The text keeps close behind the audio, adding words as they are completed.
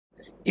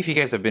If you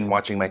guys have been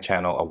watching my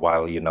channel a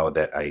while, you know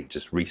that I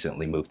just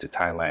recently moved to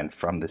Thailand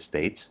from the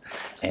States.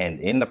 And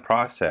in the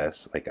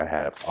process, like I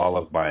have all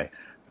of my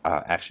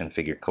action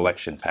figure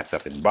collection packed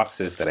up in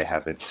boxes that I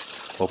haven't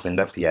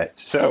opened up yet.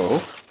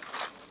 So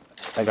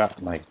I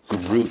got my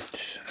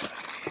Groot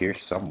here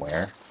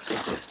somewhere.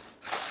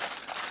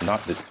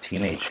 Not the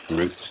Teenage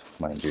Groot,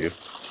 mind you.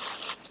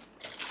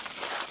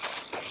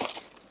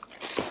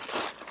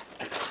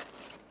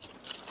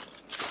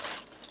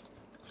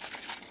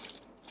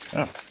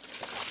 Oh,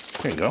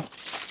 there you go.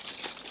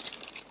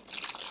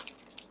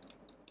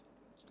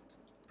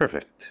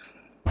 Perfect.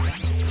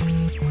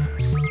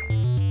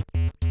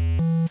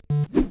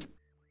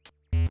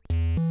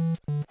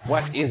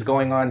 What is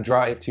going on,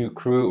 Draw It To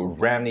crew?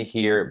 Ramny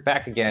here,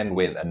 back again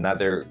with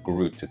another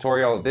Groot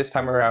tutorial. This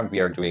time around we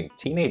are doing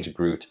Teenage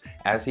Groot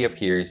as he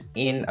appears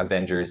in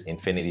Avengers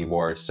Infinity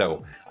War.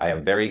 So I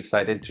am very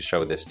excited to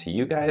show this to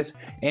you guys.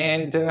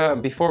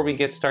 And before we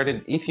get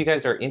started, if you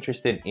guys are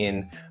interested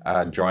in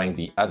drawing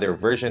the other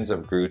versions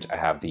of Groot, I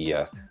have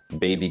the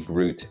Baby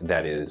Groot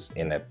that is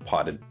in a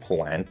potted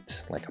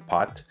plant, like a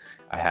pot.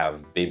 I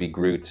have Baby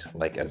Groot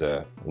like as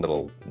a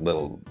little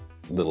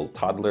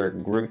toddler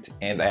Groot,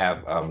 and I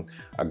have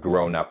a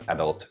grown-up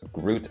adult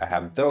Groot. I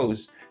have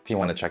those. If you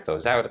want to check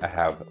those out, I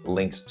have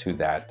links to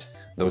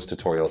those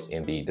tutorials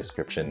in the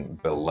description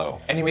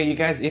below. Anyway, you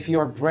guys, if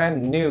you're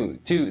brand new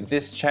to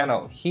this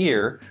channel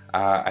here,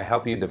 I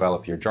help you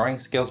develop your drawing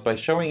skills by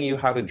showing you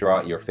how to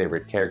draw your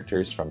favorite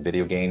characters from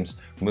video games,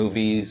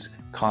 movies,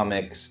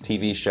 comics,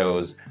 TV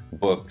shows,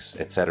 books,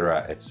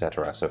 etc.,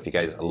 etc. So if you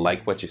guys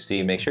like what you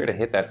see, make sure to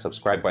hit that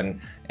subscribe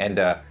button and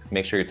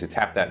make sure to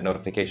tap that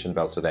notification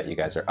bell so that you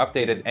guys are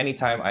updated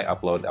anytime I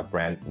upload a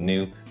brand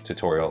new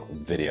tutorial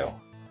video.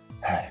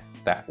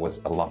 That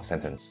was a long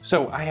sentence.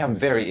 So I am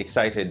very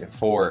excited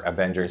for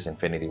Avengers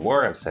Infinity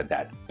War. I've said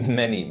that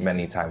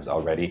many times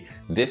already.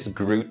 This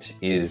Groot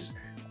is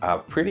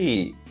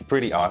pretty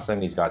awesome.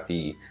 He's got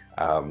the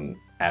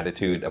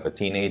attitude of a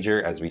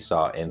teenager, as we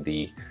saw in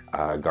the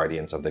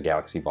Guardians of the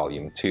Galaxy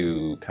Volume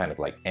 2 kind of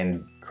like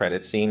end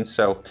credit scene.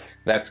 So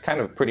that's kind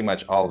of pretty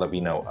much all that we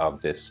know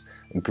of this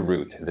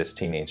Groot, this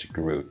teenage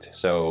Groot.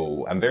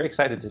 So I'm very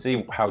excited to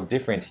see how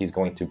different he's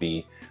going to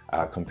be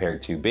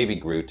compared to Baby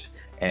Groot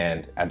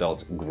and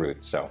adult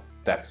Groot. So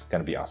that's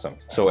gonna be awesome.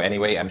 So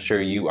anyway, I'm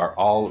sure you are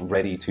all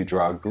ready to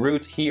draw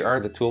Groot. Here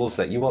are the tools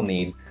that you will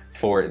need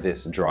for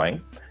this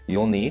drawing.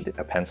 You'll need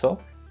a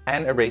pencil,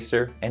 an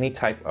eraser, any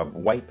type of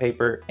white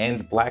paper,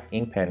 and black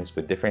ink pens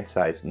with different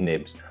size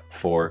nibs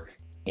for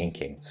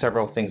inking.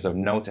 Several things of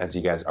note as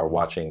you guys are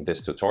watching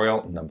this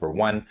tutorial. Number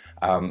one,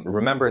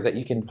 remember that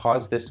you can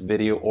pause this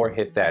video or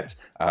hit that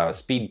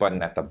speed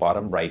button at the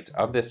bottom right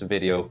of this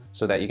video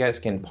so that you guys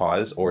can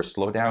pause or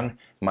slow down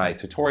my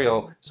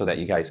tutorial so that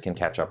you guys can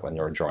catch up on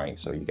your drawing.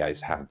 So you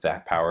guys have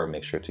that power,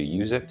 make sure to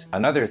use it.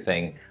 Another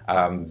thing,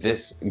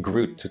 this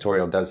Groot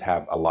tutorial does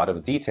have a lot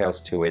of details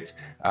to it,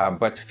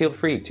 but feel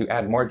free to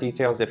add more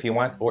details if you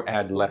want or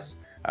add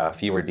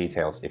fewer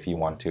details if you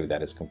want to.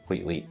 That is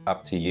completely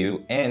up to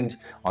you. And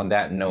on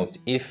that note,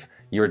 if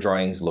your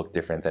drawings look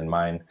different than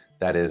mine,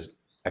 that is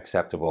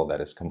acceptable.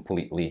 That is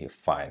completely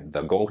fine.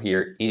 The goal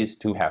here is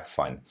to have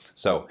fun.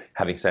 So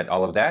having said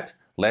all of that,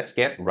 let's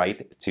get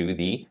right to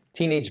the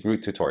Teenage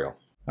Groot tutorial.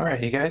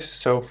 Alright, you guys,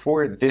 so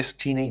for this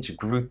Teenage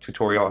Groot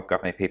tutorial, I've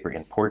got my paper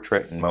in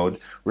portrait mode.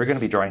 We're going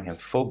to be drawing him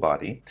full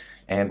body,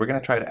 and we're going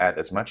to try to add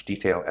as much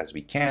detail as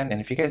we can.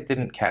 And if you guys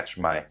didn't catch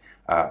my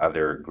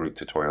other Groot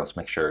tutorials,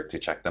 make sure to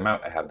check them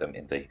out. I have them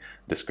in the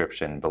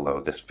description below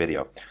this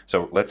video.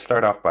 So let's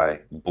start off by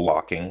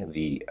blocking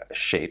the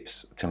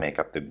shapes to make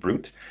up the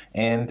Groot.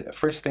 And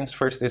first things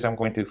first is I'm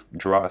going to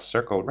draw a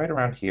circle right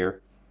around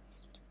here.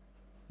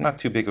 Not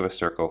too big of a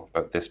circle,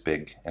 but this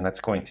big. And that's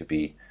going to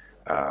be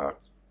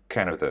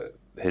kind of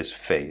his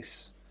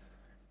face.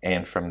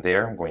 And from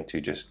there, I'm going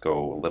to just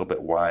go a little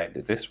bit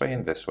wide this way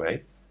and this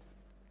way.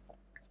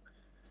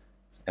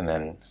 And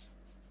then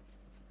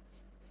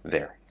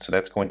there. So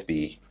that's going to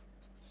be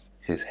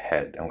his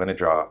head. I'm going to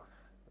draw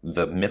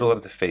the middle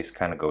of the face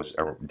kind of goes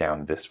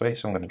down this way.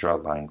 So I'm going to draw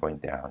a line going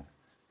down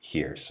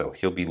here. So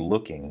he'll be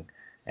looking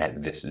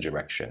at this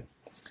direction.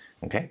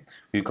 Okay,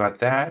 we've got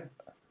that.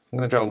 I'm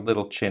going to draw a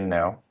little chin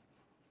now.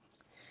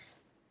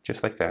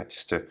 Just like that,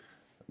 just to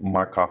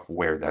mark off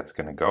where that's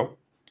going to go.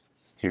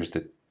 Here's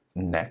the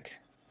neck.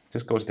 It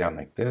just goes down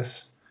like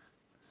this.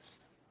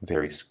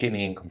 Very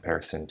skinny in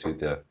comparison to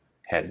the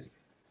head.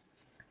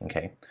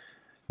 Okay,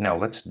 now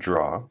let's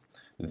draw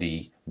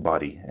the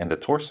body. And the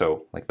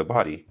torso, like the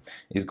body,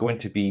 is going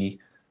to be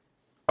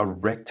a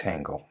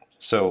rectangle.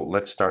 So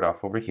let's start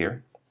off over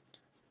here.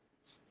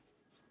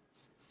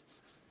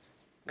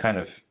 Kind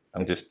of,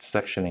 I'm just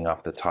sectioning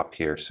off the top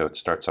here. So it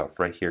starts off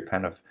right here,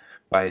 kind of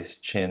by his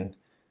chin,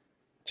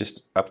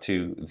 just up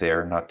to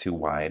there, not too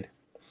wide.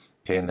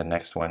 Okay, and the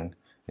next one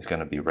is going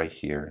to be right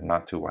here,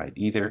 not too wide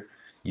either.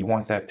 You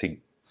want that to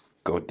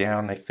go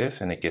down like this,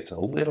 and it gets a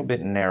little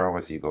bit narrow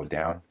as you go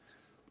down.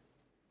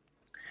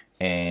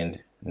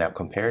 And now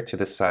compare it to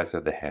the size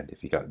of the head.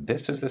 If you got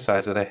this is the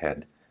size of the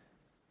head,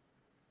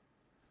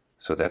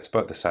 So that's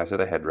about the size of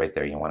the head right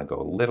there. You want to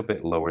go a little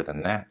bit lower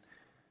than that,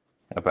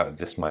 about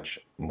this much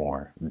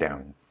more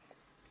down.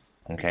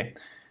 Okay,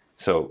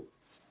 so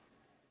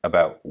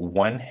about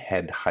one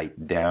head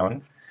height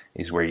down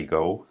is where you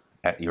go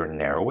at your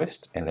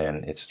narrowest, and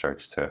then it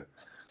starts to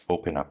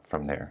open up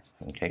from there.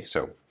 Okay,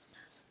 so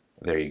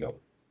there you go.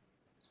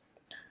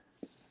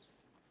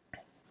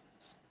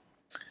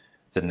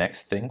 The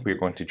next thing, we're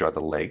going to draw the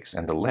legs,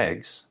 and the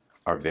legs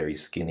are very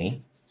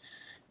skinny,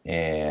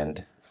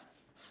 and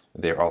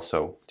they're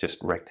also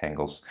just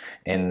rectangles.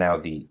 And now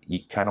you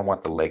kind of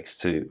want the legs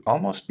to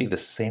almost be the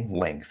same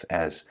length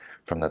as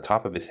from the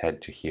top of his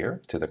head to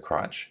here, to the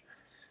crotch.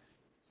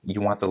 You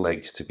want the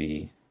legs to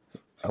be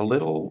a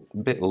little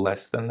bit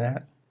less than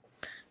that.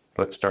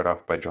 Let's start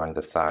off by drawing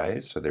the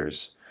thighs. So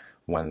there's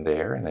one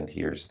there, and then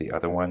here's the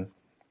other one.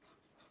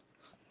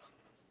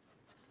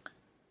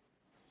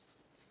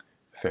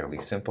 Fairly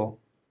simple.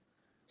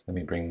 Let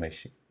me bring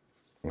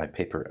my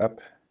paper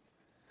up.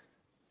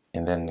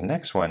 And then the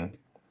next one,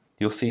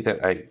 you'll see that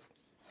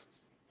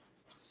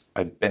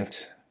I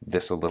bent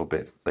this a little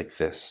bit like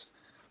this.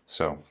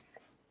 So,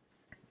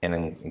 and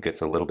then it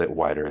gets a little bit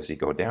wider as you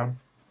go down.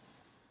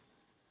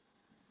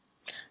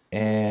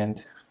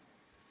 And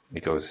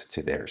it goes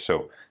to there.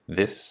 So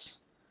this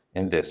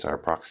and this are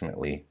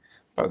approximately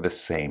about the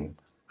same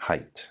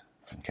height.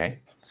 Okay.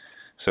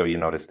 So you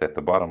notice that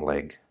the bottom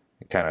leg,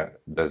 it kind of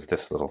does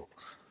this little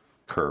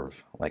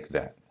curve like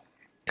that,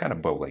 kind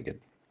of bow-legged.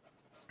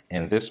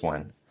 And this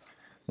one,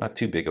 not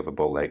too big of a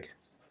bow leg.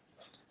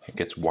 It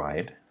gets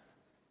wide,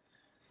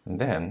 and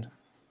then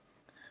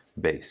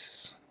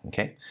base.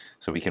 Okay,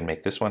 so we can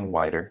make this one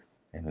wider,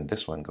 and then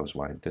this one goes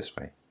wide this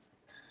way,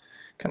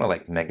 kind of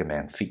like Mega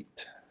Man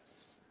feet.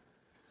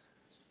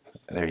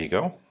 There you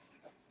go.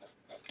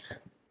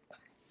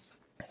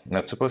 Now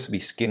it's supposed to be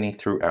skinny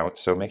throughout,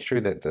 so make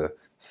sure that the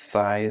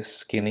thigh is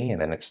skinny, and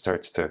then it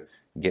starts to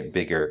get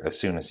bigger as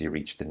soon as you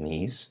reach the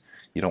knees.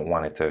 You don't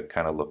want it to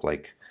kind of look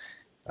like,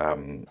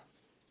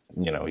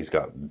 you know, he's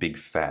got big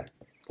fat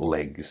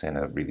legs and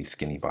a really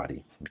skinny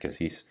body, because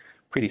he's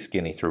pretty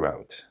skinny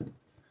throughout.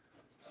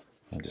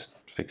 I'm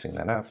just fixing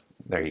that up.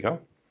 There you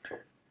go.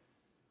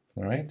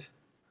 All right.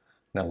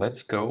 Now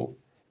let's go,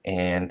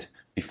 and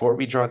before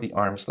we draw the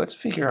arms, let's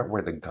figure out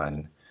where the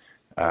gun,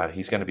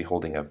 he's going to be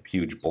holding a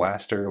huge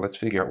blaster. Let's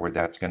figure out where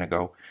that's going to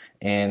go.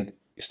 And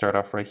start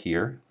off right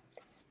here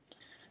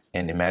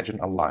and imagine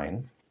a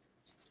line.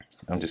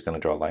 I'm just going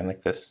to draw a line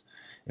like this.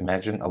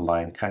 Imagine a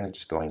line kind of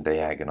just going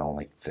diagonal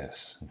like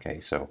this. Okay,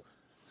 so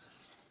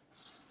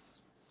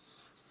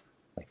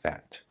like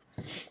that.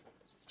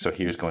 So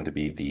here's going to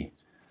be the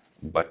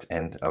butt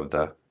end of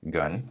the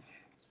gun.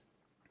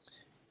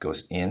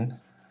 Goes in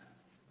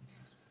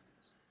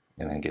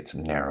and then gets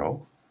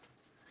narrow.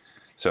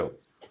 So,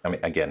 I mean,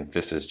 again,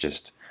 this is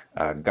just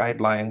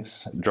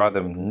guidelines. Draw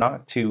them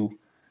not too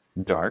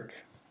dark.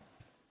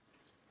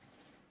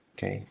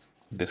 Okay,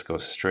 this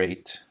goes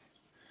straight.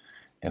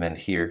 And then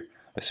here,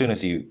 as soon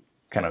as you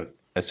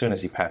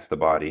pass the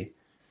body,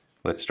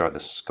 let's draw the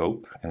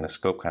scope, and the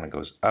scope kind of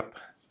goes up,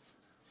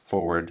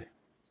 forward,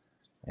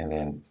 and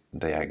then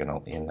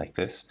diagonal in like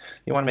this.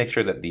 You want to make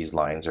sure that these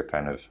lines are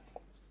kind of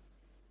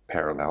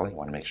parallel. You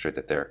want to make sure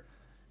that they're,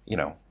 you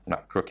know,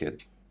 not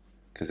crooked,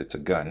 because it's a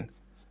gun.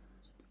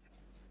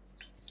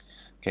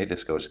 Okay,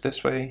 this goes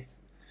this way,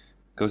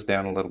 goes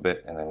down a little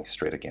bit, and then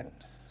straight again.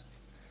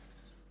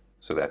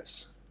 So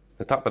that's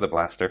the top of the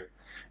blaster.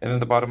 And then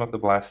the bottom of the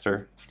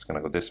blaster, it's going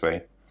to go this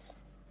way,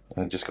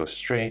 and it just goes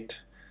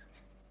straight.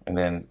 And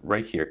then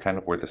right here, kind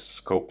of where the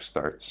scope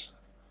starts,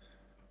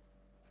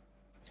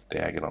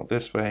 diagonal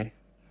this way,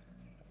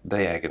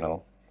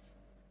 diagonal,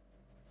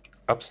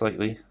 up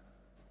slightly,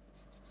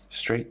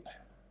 straight,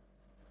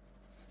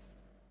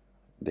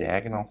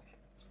 diagonal,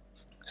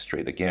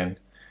 straight again,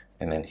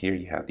 and then here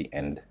you have the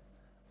end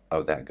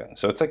of that gun.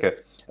 So it's like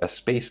a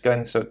space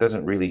gun, so it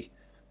doesn't really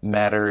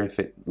matter if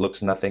it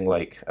looks nothing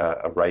like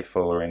a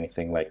rifle or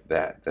anything like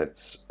that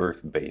that's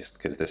Earth-based,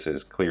 because this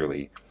is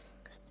clearly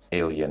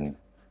alien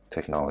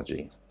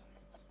technology.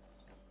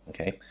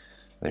 Okay,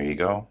 there you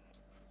go.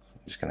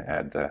 I'm just going to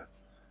add the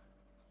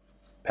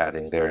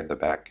padding there in the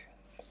back.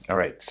 All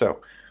right,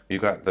 so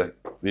we've got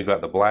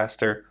the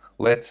blaster.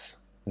 Let's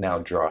now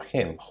draw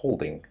him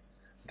holding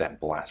that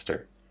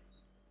blaster.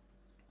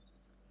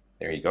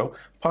 There you go.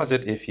 Pause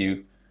it if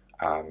you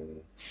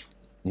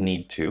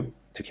need to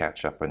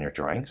catch up on your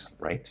drawings,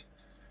 right?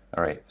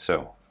 All right,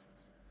 so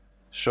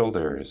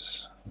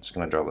shoulders. I'm just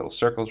going to draw little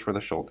circles for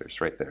the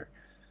shoulders right there.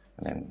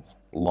 And then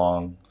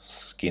long,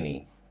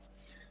 skinny.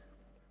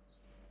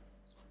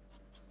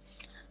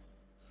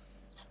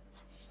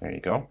 There you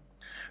go.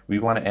 We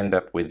want to end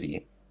up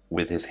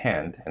with his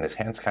hand, and his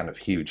hand's kind of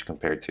huge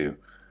compared to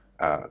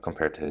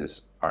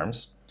his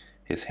arms.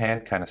 His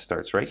hand kind of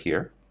starts right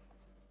here,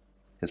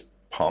 his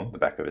palm, the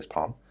back of his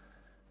palm,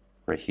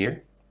 right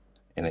here,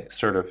 and it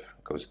sort of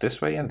goes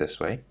this way and this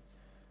way.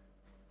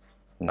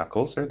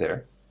 Knuckles are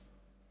there,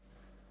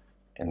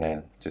 and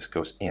then just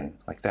goes in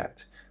like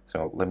that.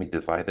 So let me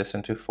divide this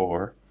into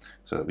 4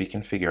 so that we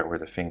can figure out where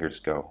the fingers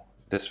go.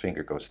 This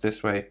finger goes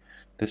this way,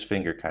 this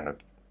finger kind of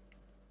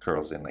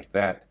curls in like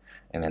that,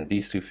 and then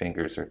these two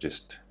fingers are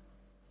just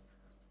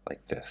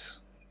like this.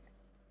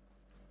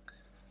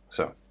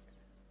 So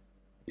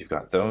you've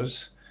got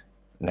those.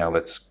 Now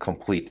let's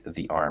complete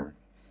the arm.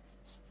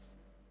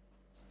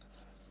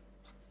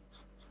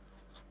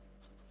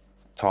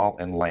 Tall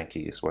and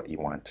lanky is what you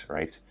want,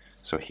 right?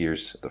 So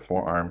here's the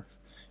forearm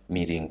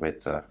meeting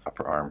with the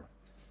upper arm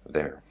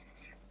there.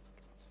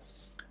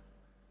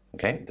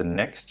 Okay, the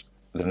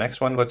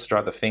next one, let's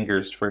draw the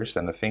fingers first,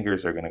 and the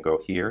fingers are going to go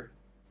here.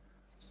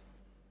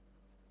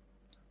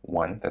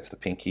 One, that's the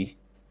pinky,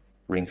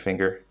 ring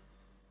finger,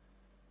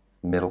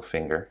 middle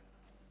finger,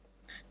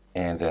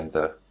 and then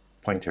the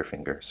pointer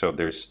finger. So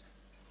there's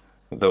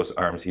those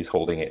arms, he's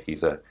holding it,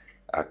 he's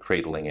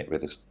cradling it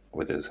with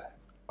his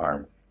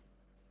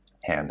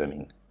hand, I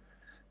mean.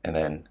 And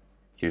then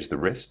here's the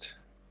wrist,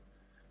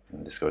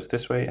 and this goes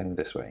this way and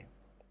this way.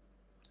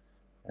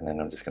 And then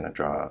I'm just going to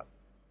draw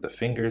the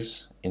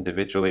fingers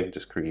individually. I'm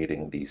just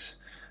creating these,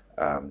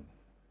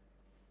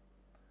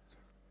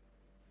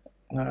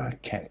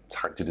 it's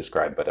hard to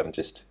describe, but I'm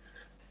just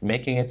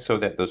making it so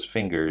that those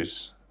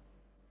fingers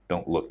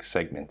don't look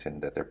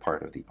segmented, that they're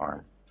part of the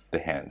arm, the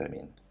hand, I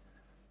mean.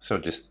 So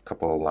just a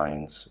couple of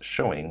lines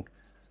showing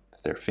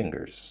that they're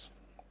fingers.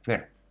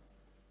 There.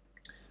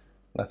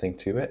 Nothing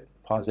to it.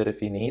 Pause it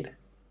if you need.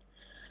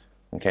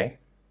 Okay.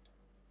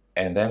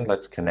 And then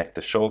let's connect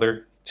the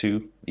shoulder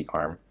to the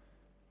arm.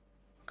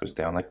 It goes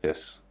down like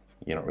this.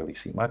 You don't really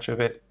see much of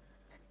it.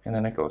 And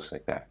then it goes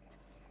like that.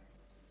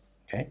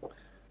 Okay.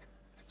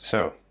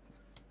 So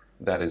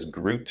that is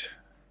Groot.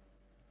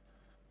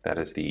 That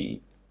is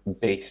the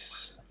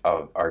base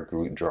of our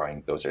Groot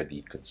drawing. Those are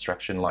the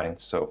construction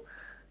lines. So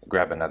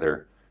grab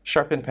another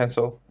sharpened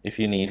pencil if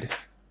you need,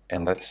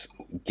 and let's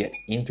get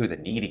into the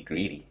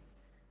nitty-gritty.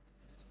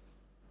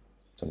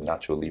 Some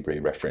Nacho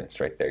Libre reference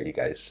right there, you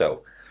guys.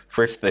 So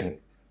first thing,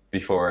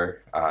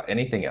 before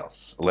anything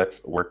else,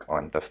 let's work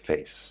on the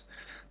face.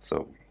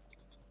 So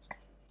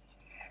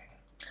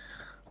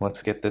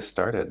let's get this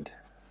started.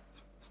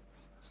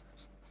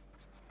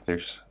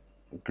 There's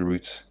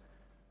Groot's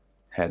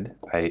head.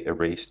 I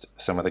erased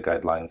some of the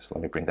guidelines.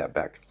 Let me bring that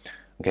back.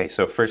 Okay,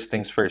 so first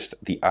things first,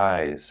 the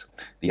eyes.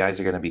 The eyes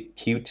are going to be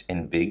cute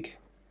and big,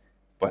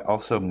 but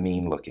also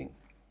mean looking.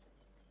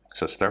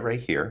 So start right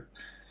here,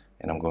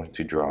 and I'm going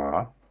to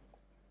draw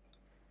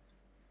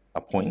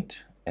a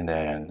point, and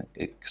then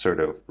it sort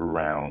of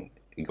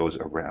it goes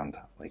around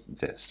like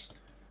this.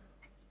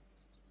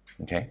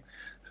 Okay,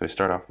 so I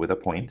start off with a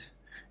point,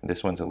 and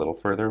this one's a little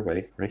further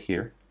away, right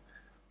here.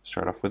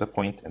 Start off with a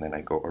point, and then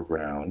I go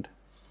around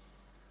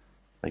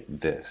like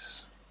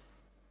this,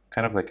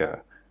 kind of like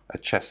a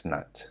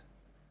chestnut.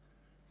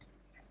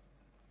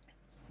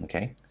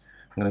 Okay,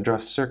 I'm going to draw a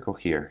circle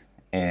here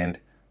and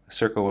a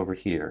circle over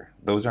here.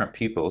 Those aren't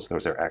pupils,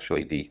 those are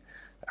actually the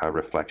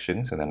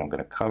reflections, and then I'm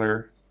going to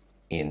color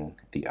in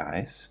the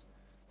eyes.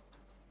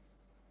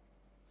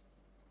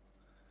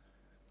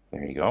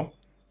 There you go.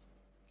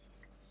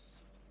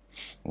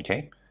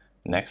 Okay,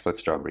 next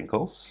let's draw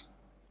wrinkles.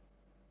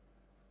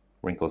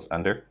 Wrinkles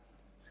under,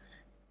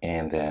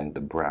 and then the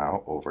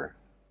brow over.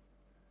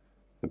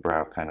 The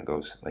brow kind of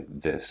goes like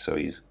this, so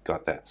he's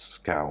got that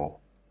scowl.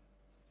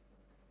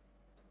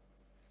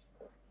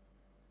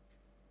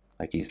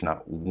 Like he's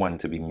not one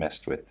to be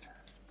messed with.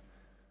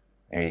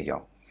 There you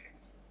go.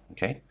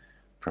 Okay,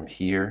 from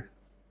here,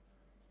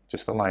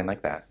 just a line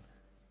like that.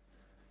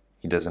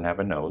 He doesn't have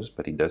a nose,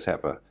 but he does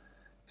have a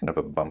kind of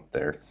a bump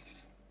there.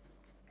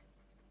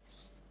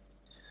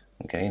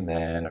 Okay, and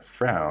then a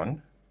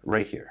frown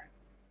right here.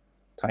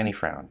 Tiny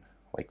frown,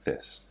 like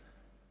this.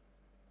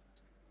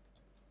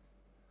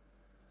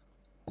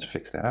 Let's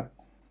fix that up.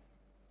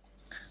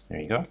 There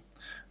you go.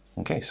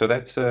 Okay, so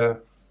that's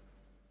the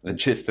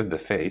gist of the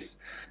face.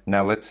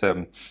 Now let's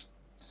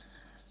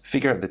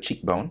figure out the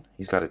cheekbone.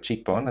 He's got a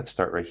cheekbone. Let's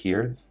start right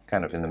here,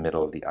 kind of in the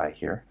middle of the eye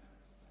here.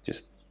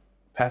 Just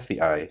past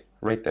the eye,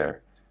 right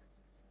there.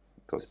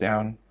 Goes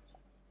down,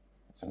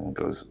 and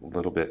goes a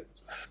little bit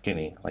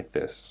skinny, like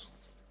this.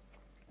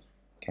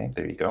 Okay,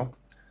 there you go.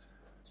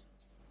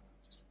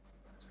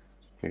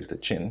 Here's the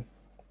chin.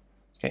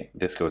 Okay,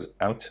 this goes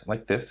out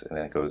like this, and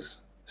then it goes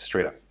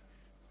straight up.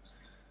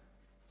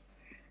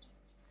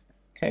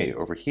 Okay,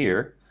 over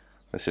here,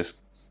 let's just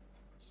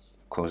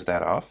close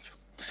that off,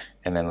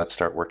 and then let's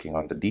start working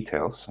on the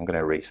details. I'm going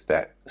to erase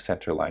that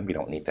center line. We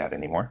don't need that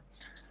anymore.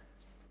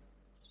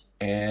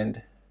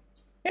 And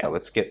yeah,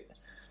 let's get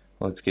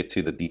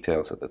to the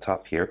details at the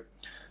top here.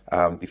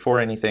 Before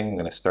anything, I'm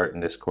going to start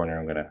in this corner.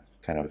 I'm going to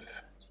kind of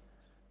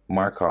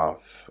mark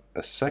off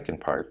a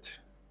second part.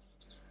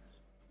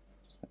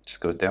 Just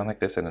goes down like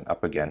this and then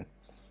up again,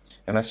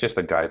 and that's just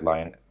a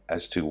guideline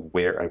as to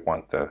where I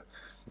want the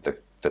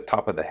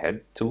top of the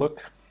head to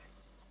look,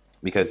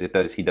 because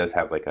he does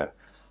have like a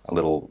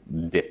little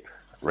dip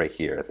right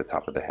here at the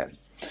top of the head.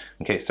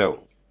 Okay,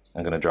 so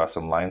I'm going to draw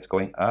some lines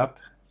going up,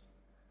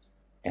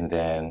 and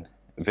then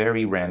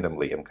very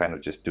randomly, I'm kind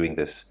of just doing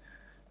this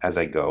as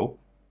I go,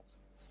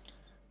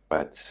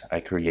 but I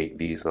create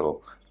these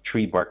little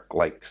tree bark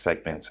like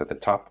segments at the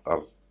top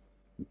of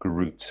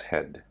Groot's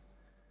head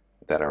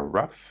that are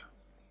rough.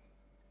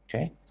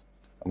 Okay,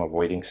 I'm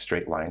avoiding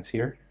straight lines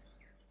here.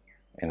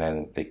 And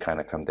then they kind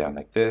of come down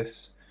like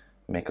this,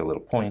 make a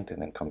little point,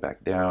 and then come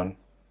back down.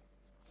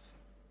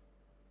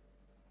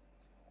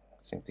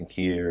 Same thing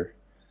here,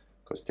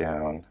 goes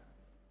down.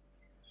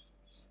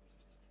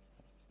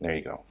 There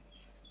you go.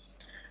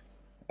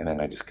 And then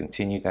I just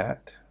continue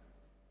that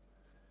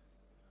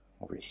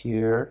over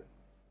here.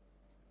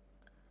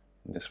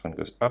 And this one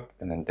goes up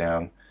and then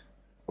down.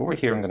 Over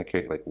here, I'm going to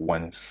create like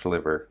one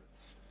sliver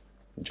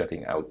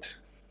jutting out.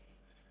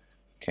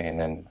 Okay, and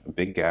then a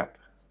big gap.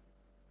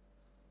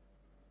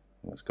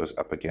 And this goes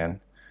up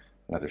again.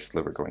 Another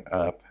sliver going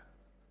up.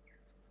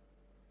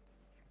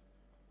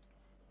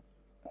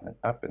 And then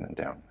up and then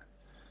down.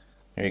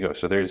 There you go.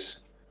 So there's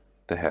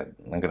the head.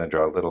 I'm going to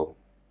draw a little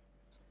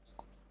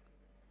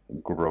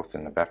growth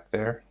in the back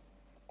there.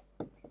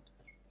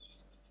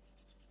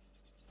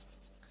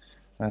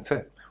 That's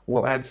it.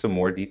 We'll add some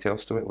more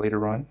details to it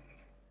later on.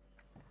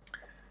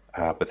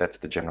 But that's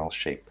the general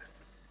shape.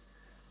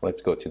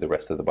 Let's go to the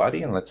rest of the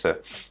body and let's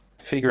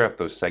figure out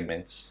those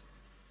segments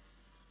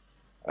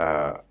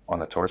on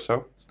the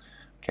torso.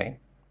 Okay.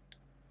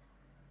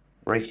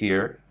 Right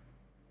here,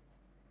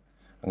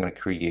 I'm going to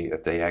create a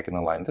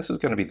diagonal line. This is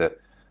going to be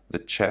the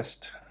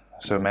chest.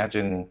 So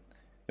imagine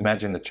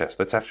the chest.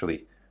 Let's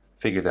actually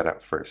figure that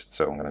out first.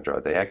 So I'm going to draw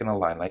a diagonal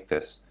line like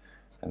this,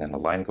 and then a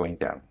line going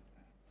down.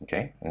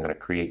 Okay. I'm going to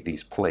create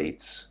these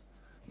plates.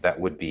 That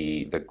would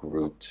be the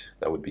Groot.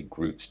 That would be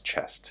Groot's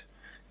chest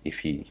if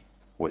he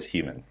was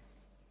human.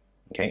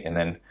 Okay, and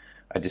then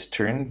I just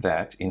turned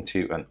that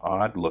into an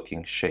odd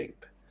looking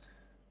shape.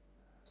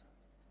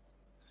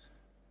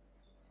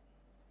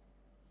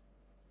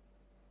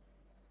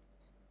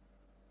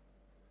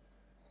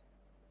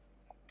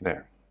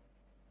 There.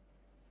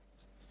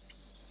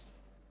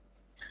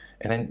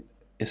 And then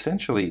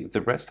essentially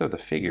the rest of the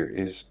figure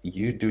is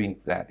you doing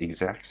that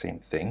exact same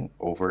thing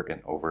over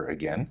and over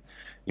again.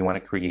 You want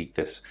to create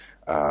this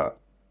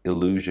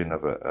illusion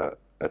of a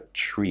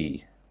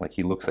tree, like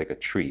he looks like a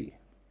tree.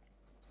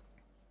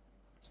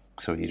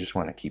 So you just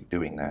want to keep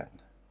doing that.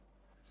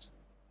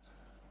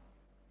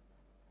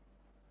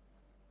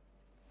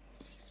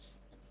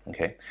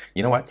 Okay,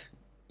 you know what?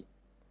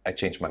 I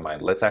changed my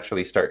mind. Let's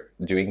actually start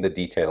doing the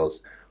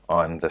details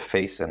on the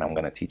face, and I'm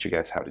going to teach you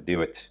guys how to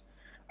do it.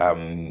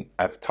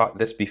 I've taught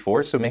this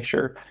before, so make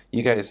sure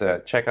you guys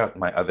check out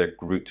my other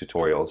Groot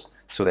tutorials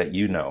so that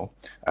you know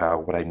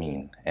what I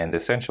mean. And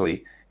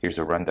essentially, here's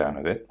a rundown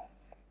of it.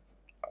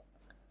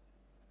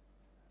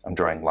 I'm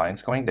drawing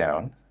lines going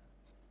down,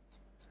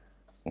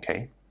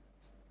 okay,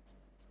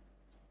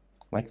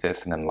 like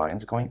this, and then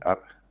lines going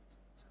up,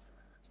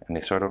 and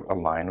they sort of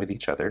align with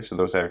each other. So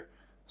those are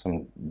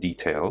some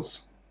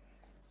details.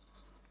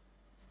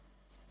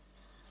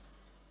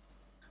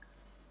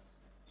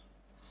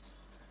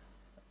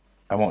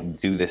 I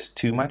won't do this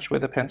too much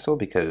with a pencil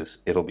because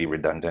it'll be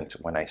redundant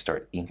when I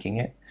start inking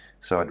it.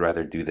 So I'd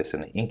rather do this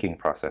in the inking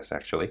process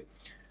actually.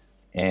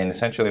 And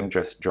essentially I'm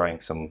just drawing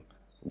some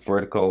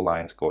vertical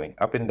lines going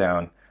up and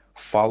down,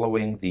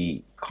 following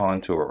the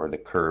contour or the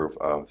curve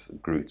of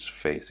Groot's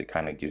face. It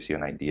kind of gives you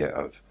an idea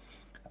of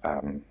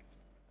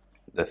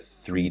the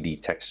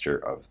 3D texture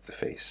of the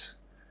face.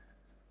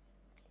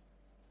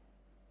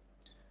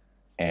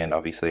 And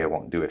obviously I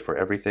won't do it for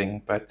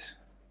everything, but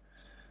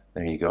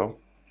there you go.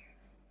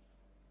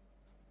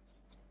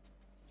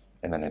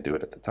 And then I do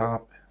it at the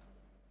top.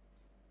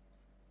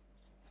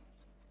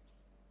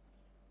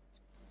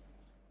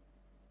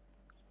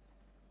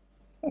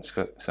 It's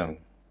got some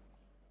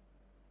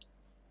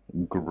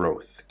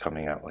growth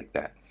coming out like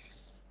that.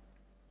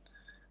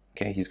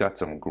 Okay, he's got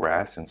some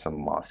grass and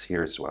some moss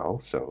here as well,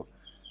 so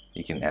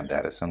you can add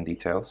that as some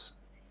details.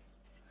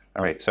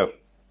 All right, so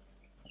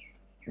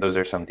those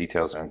are some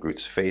details on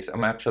Groot's face.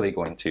 I'm actually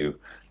going to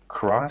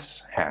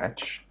cross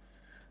hatch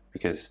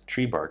because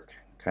tree bark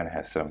kind of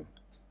has some,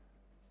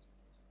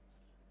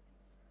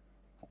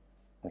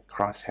 like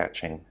cross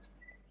hatching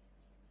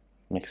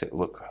makes it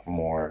look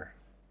more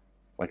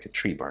like a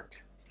tree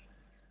bark.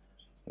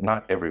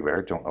 Not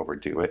everywhere, don't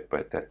overdo it,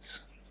 but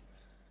that's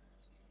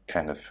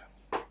kind of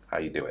how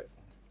you do it.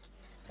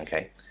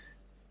 Okay,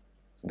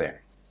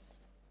 there.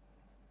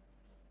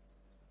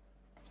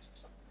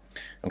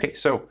 Okay,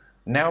 so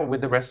now with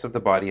the rest of the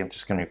body, I'm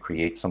just going to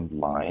create some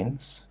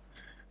lines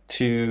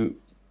to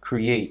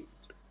create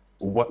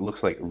what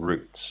looks like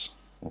roots.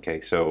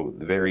 Okay, so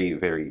very,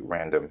 very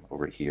random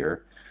over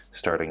here,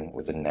 starting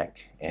with the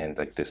neck and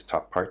like this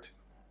top part.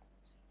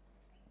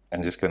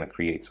 I'm just going to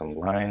create some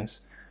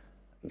lines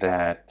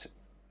that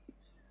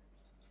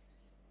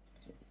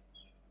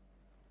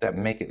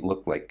make it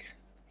look like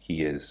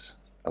he is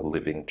a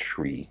living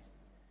tree.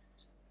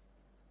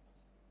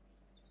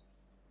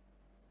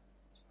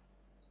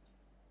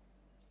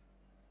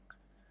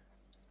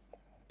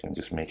 I'm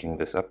just making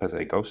this up as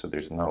I go, so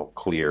there's no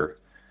clear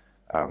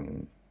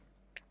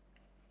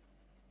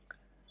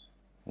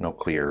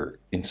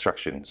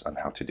instructions on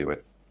how to do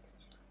it.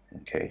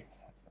 Okay,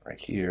 right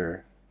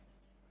here,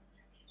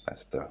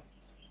 that's the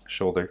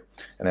shoulder,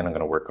 and then I'm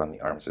going to work on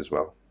the arms as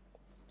well.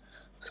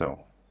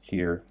 So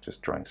here,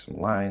 just drawing some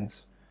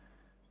lines.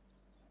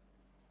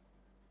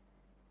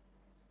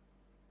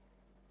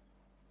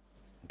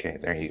 Okay,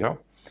 there you go.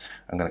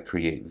 I'm going to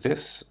create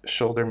this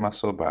shoulder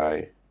muscle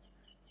by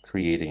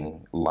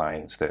creating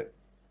lines that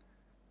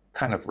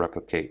kind of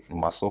replicate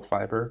muscle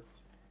fiber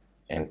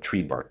and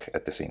tree bark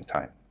at the same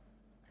time.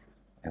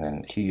 And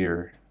then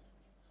here,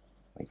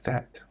 like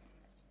that.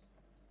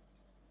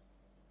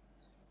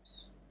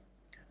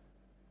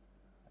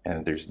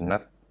 And there's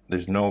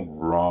no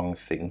wrong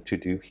thing to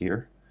do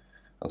here.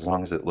 As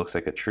long as it looks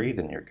like a tree,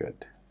 then you're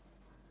good.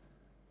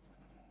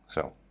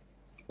 So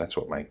that's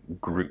what my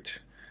Groot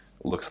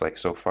looks like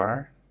so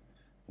far.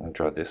 I'm going to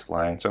draw this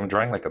line. So I'm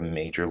drawing like a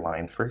major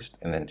line first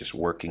and then just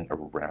working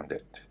around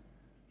it.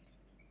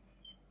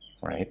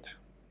 Right?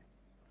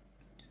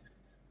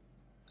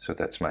 So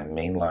that's my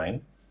main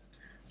line.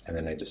 And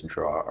then I just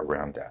draw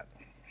around that.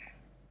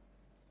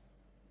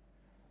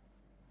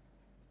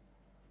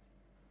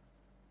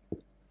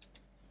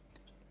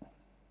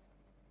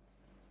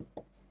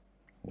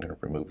 I'm going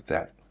to remove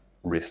that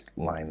wrist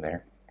line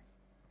there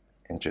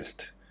and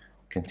just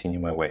continue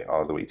my way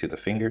all the way to the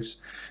fingers.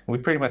 And we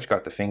pretty much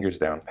got the fingers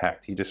down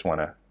packed. You just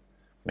want to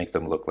make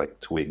them look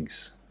like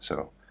twigs.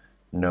 So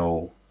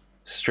no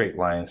straight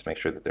lines, make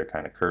sure that they're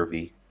kind of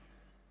curvy.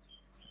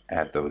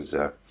 Add those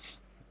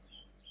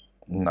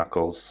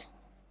knuckles.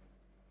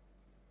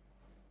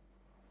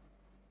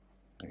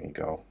 There you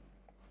go.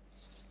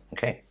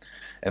 Okay,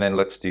 and then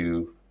let's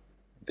do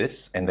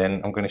this, and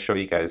then I'm going to show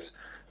you guys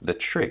the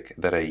trick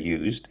that I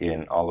used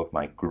in all of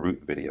my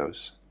Groot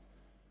videos.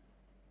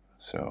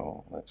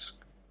 So let's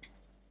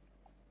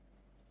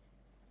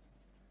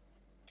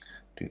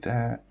do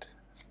that.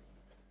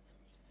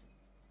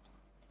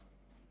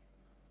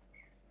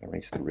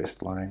 Erase the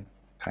wrist line,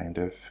 kind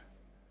of.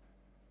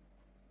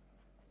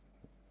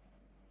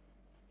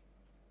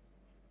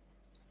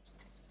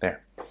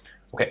 There.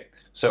 Okay,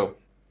 so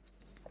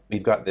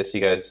we've got this,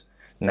 you guys.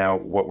 Now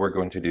what we're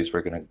going to do is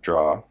we're going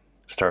to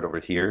start over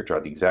here, draw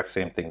the exact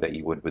same thing that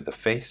you would with the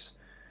face.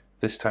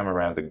 This time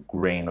around, the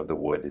grain of the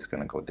wood is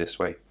going to go this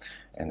way,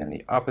 and then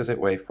the opposite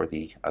way for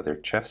the other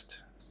chest,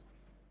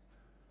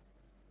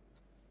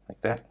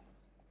 like that.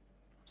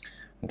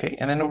 Okay,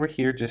 and then over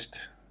here, just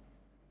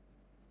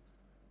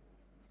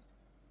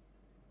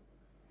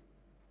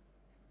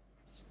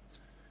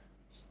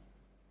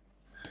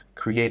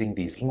creating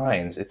these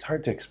lines. It's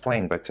hard to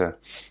explain, but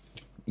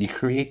you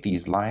create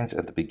these lines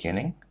at the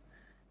beginning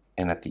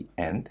and at the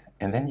end,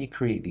 and then you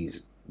create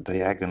these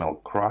diagonal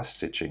cross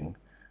stitching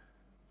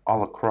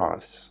all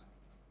across,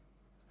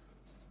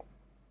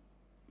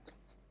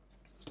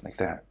 like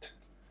that.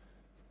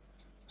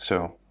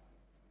 So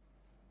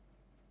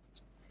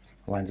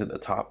lines at the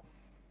top,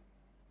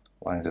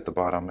 lines at the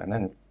bottom, and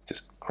then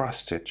just cross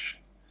stitch,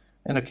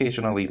 and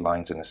occasionally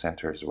lines in the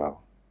center as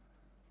well.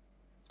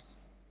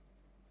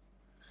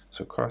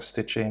 So cross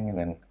stitching, and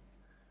then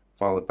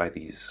followed by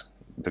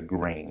the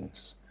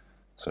grains.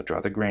 So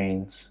draw the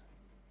grains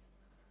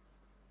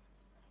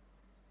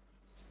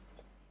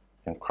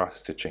and cross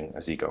stitching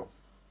as you go.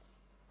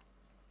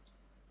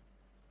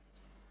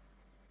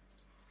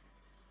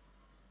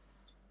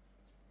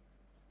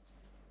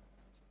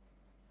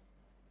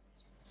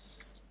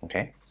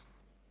 Okay.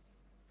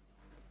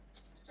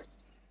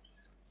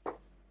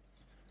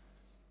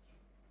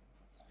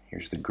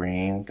 Here's the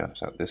grain,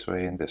 comes out this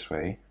way and this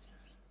way.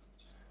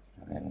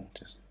 And then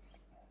just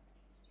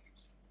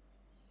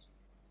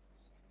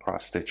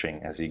cross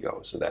stitching as you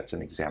go. So that's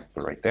an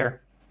example right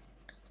there.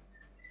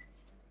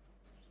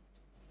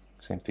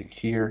 Same thing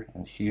here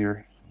and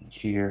here and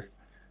here.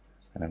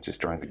 And I'm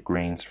just drawing the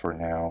grains for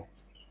now,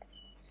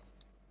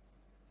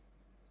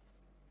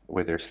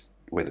 where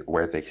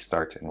they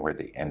start and where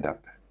they end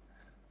up.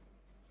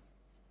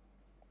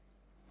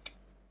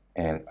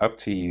 And up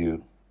to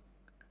you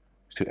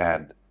to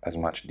add as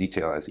much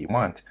detail as you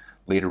want.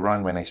 Later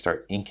on, when I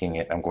start inking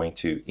it, I'm going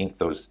to ink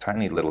those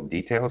tiny little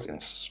details in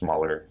a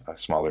smaller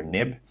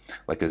nib,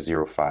 like a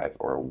 05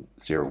 or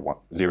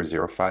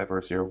 005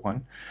 or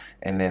 01.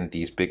 And then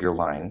these bigger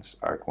lines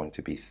are going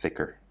to be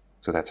thicker.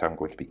 So that's how I'm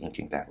going to be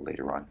inking that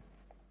later on.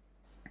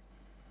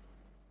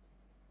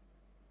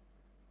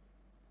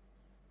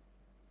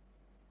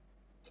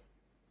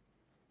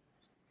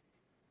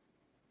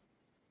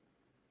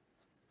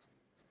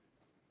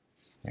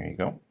 There you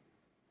go.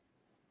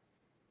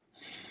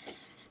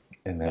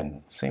 And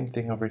then same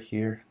thing over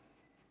here.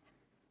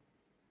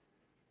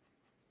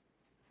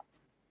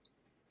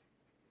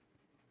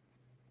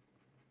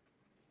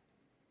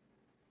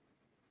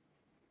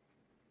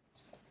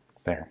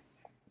 There.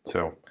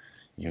 So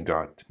you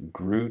got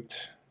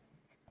Groot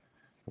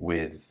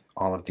with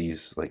all of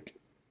these like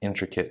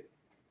intricate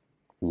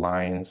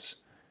lines.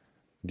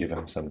 Give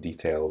him some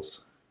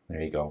details.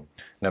 There you go.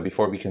 Now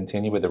before we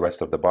continue with the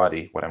rest of the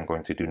body, what I'm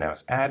going to do now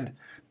is add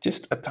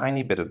just a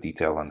tiny bit of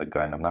detail on the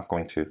gun. I'm not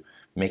going to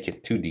make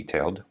it too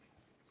detailed,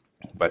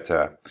 but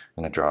I'm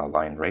going to draw a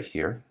line right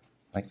here,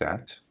 like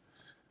that.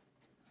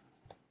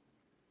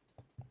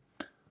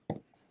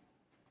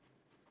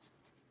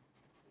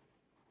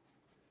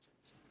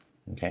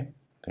 Okay,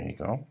 there you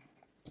go.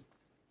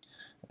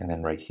 And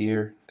then right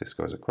here, this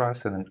goes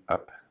across and then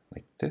up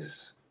like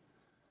this.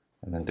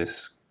 And then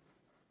this,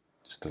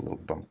 just a little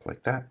bump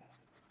like that.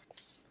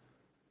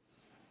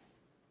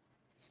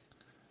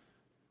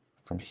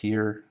 From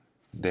here,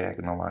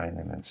 diagonal line,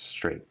 and then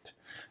straight.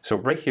 So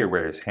right here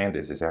where his hand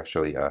is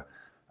actually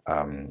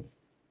the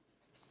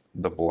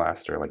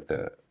blaster, like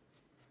the,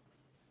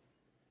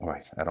 oh,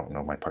 I don't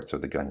know my parts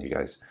of the gun, you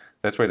guys.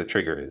 That's where the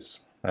trigger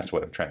is. That's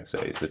what I'm trying to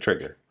say, is the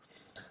trigger.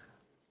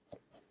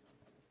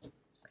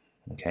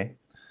 Okay,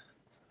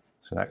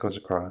 so that goes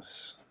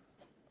across.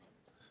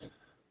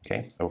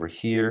 Okay, over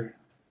here,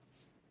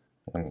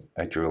 and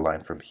I drew a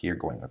line from here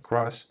going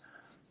across,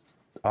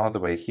 all the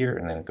way here,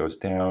 and then it goes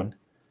down,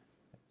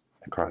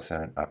 across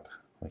and up,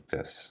 like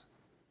this.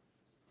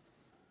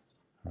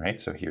 All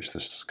right, so here's the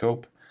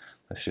scope.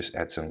 Let's just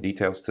add some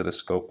details to the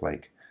scope,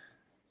 like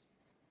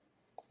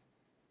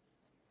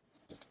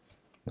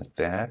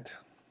that.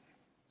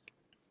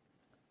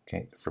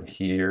 Okay, from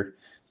here,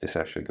 this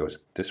actually goes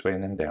this way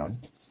and then down.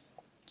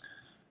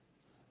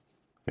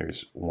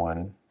 There's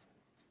 1,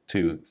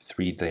 2,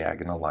 3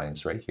 diagonal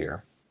lines right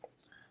here.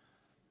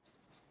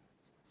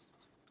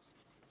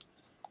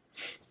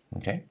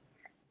 Okay,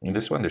 in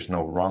this one, there's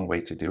no wrong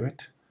way to do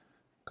it.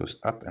 It goes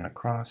up and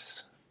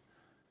across,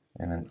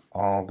 and then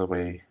all the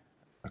way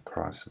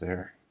across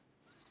there.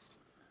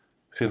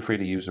 Feel free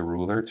to use a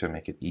ruler to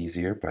make it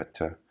easier,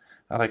 but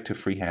I like to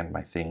freehand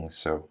my things,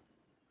 so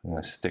I'm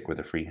going to stick with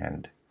a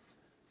freehand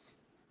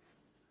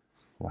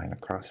line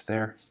across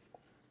there.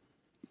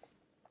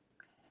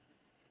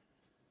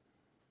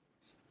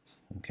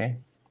 Okay,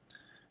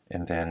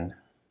 and then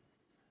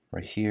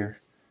right here,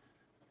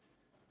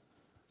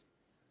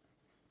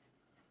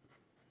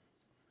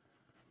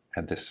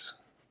 add this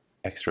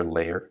extra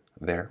layer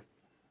there.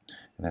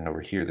 And then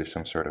over here, there's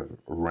some sort of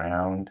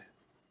round,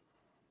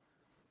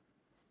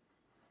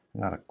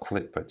 not a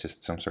clip, but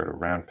just some sort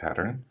of round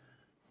pattern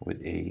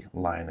with a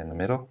line in the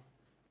middle.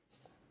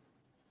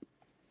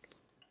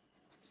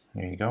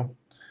 There you go.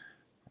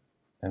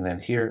 And then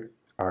here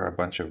are a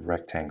bunch of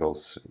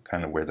rectangles,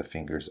 kind of where the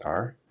fingers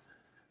are.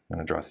 I'm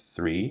going to draw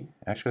 3.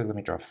 Actually, let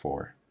me draw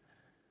 4.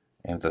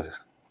 And the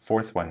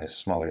 4th one is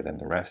smaller than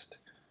the rest.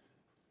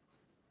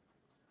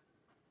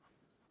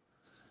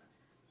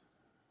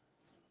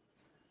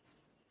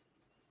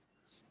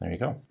 There you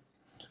go.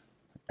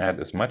 Add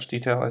as much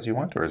detail as you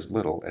want or as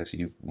little as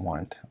you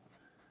want.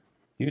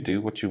 You do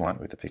what you want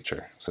with the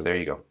picture. So there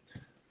you go.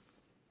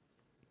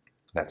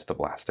 That's the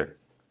blaster.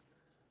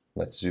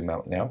 Let's zoom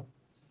out now.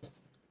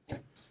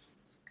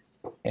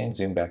 And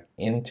zoom back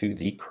into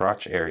the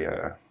crotch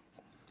area.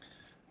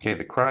 Okay,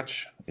 the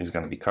crotch is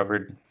going to be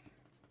covered.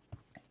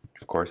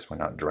 Of course, we're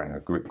not drawing a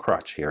Groot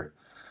crotch here,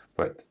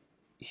 but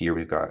here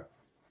we've got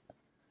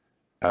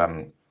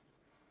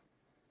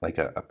like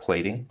a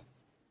plating.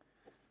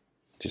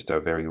 Just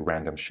a very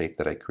random shape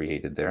that I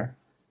created there.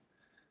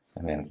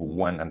 And then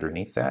one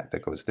underneath that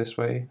goes this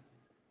way.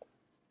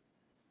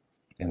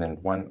 And then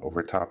one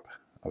over top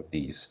of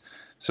these.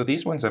 So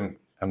these ones I'm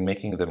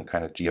making them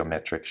kind of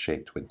geometric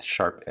shaped with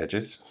sharp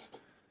edges.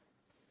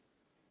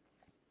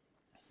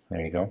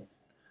 There you go.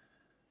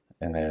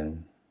 And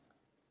then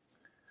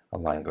a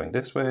line going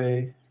this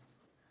way.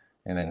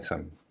 And then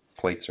some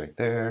plates right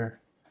there.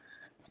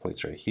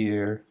 Plates right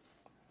here.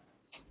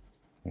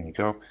 There you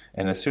go.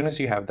 And as soon as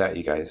you have that,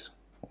 you guys,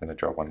 I'm going to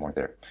draw one more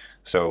there.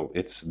 So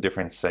it's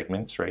different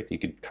segments, right? You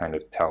could kind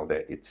of tell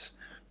that it's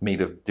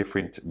made of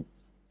different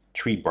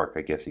tree bark,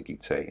 I guess you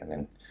could say. And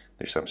then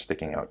there's some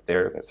sticking out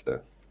there. That's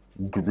the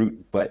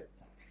Groot butt.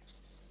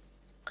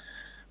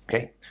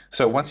 Okay,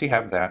 so once you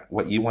have that,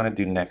 what you want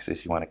to do next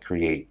is you want to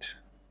create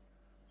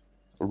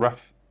a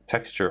rough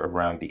texture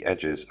around the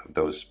edges of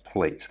those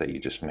plates that you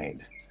just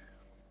made.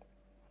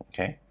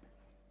 Okay.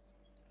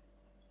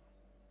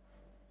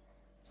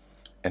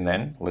 And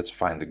then let's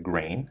find the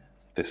grain.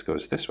 This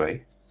goes this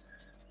way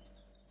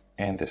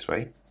and this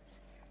way.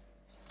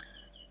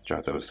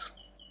 Draw those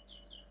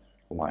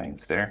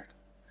lines there.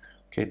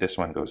 Okay, this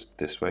one goes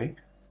this way.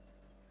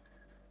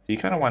 So you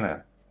kind of want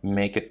to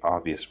make it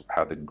obvious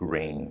how the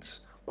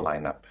grains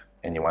line up.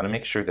 And you want to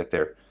make sure that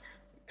they're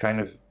kind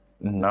of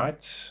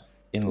not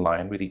in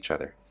line with each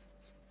other.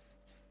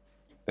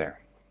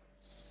 There.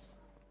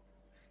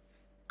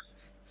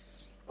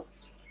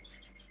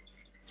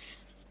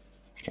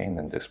 Okay, and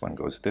then this one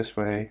goes this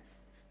way.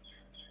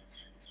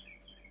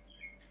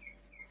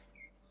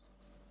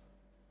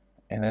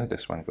 And then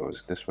this one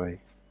goes this way.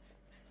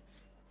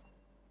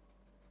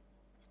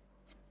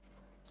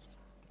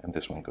 And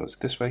this one goes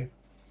this way.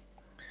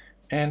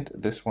 And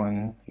this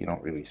one, you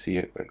don't really see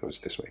it, but it goes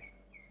this way.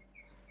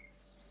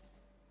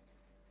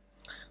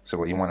 So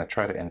what you want to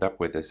try to end up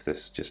with is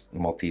this just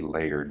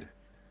multi-layered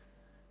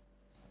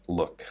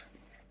look.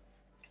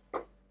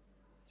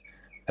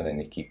 And then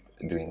you keep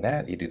doing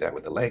that. You do that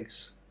with the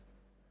legs.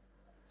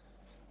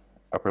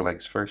 Upper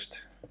legs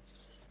first.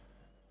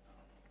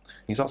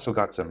 He's also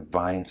got some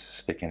vines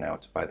sticking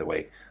out, by the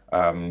way.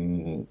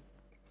 I'll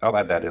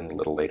add that in a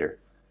little later.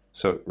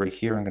 So right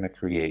here I'm going to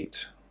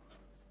create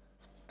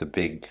the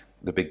big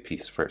the big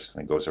piece first,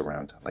 and it goes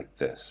around like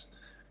this.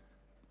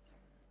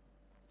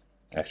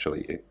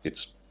 Actually, it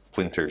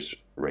splinters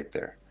right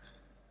there.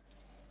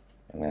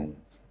 And then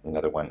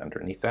another one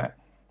underneath that.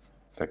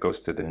 That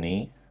goes to the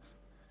knee.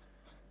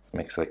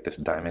 Makes like this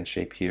diamond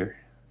shape here.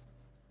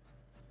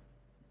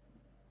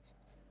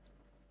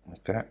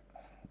 Like that,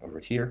 over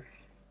here.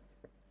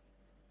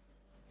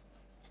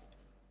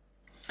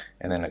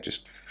 And then I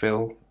just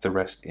fill the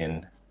rest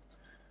in.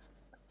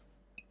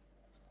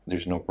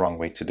 There's no wrong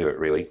way to do it,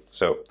 really.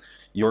 So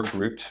your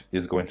Groot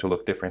is going to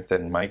look different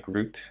than my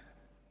Groot,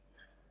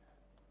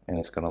 and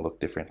it's going to look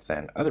different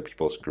than other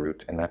people's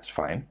Groot, and that's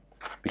fine,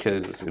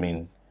 because, I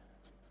mean,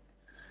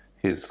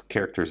 his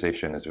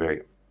characterization is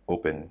very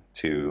open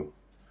to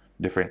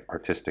different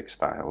artistic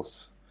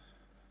styles.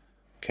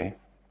 Okay,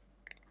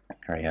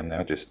 here I am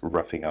now, just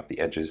roughing out the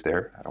edges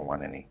there. I don't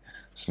want any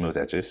smooth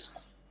edges,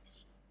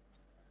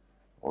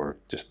 or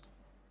just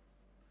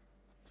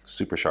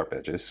super sharp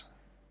edges.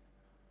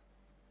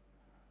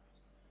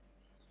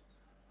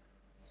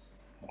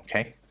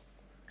 Okay,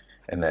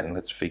 and then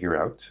let's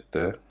figure out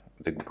the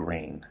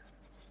grain.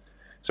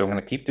 So I'm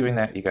going to keep doing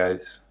that, you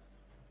guys,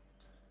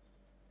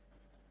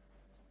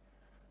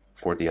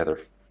 for the other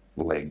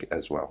leg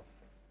as well.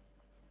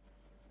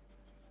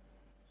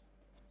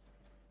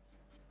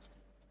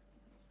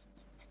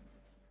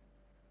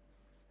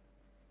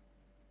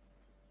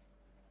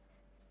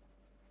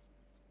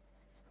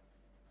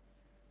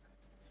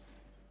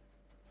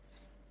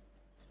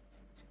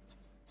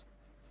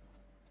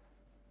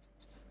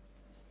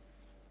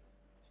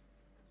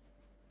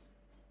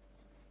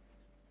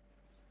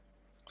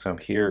 So I'm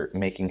here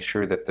making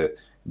sure that the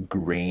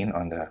grain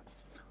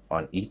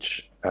on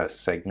each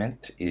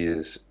segment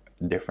is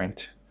a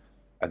different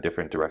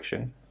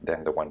direction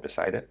than the one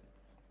beside it.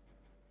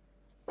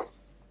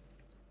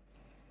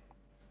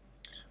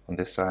 On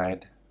this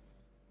side,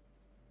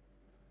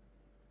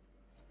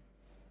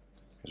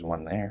 there's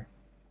one there.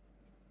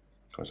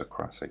 Goes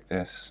across like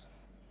this.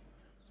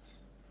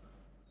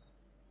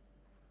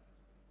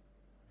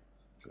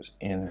 Goes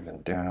in and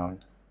then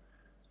down.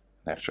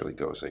 Naturally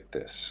goes like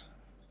this.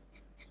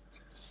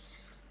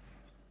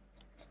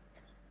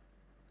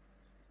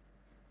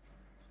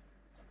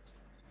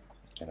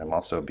 And I'm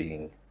also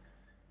being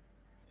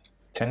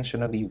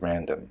intentionally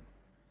random.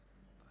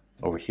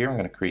 Over here, I'm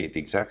going to create the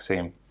exact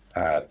same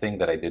thing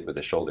that I did with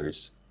the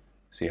shoulders.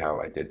 See how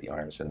I did the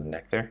arms and the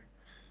neck there?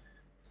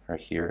 Right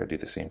here, I do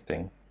the same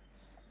thing.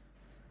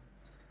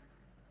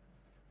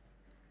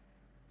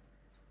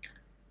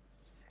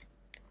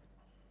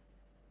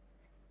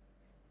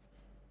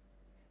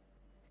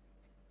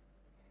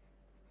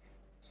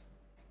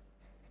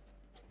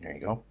 There you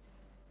go.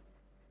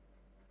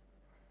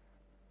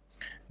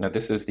 Now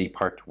this is the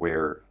part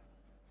where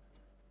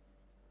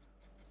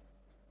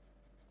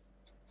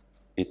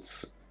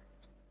it's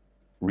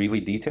really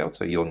detailed,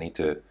 so you'll need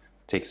to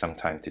take some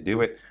time to do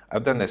it.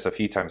 I've done this a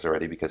few times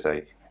already because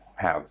I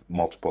have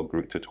multiple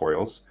Groot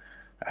tutorials.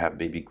 I have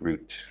Baby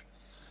Groot,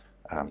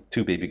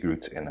 2 Baby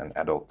Groots and an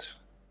adult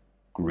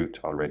Groot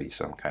already,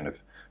 so I'm kind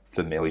of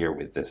familiar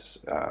with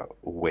this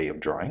way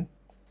of drawing.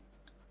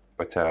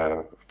 But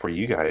for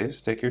you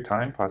guys, take your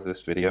time, pause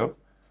this video,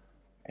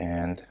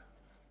 and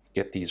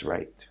get these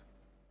right.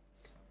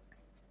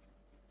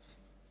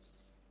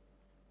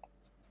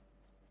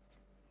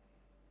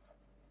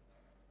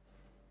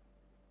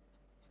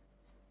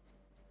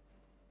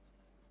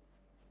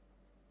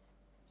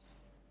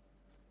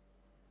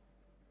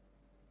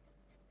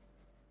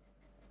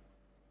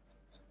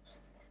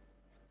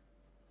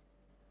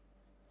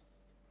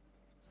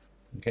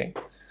 Okay,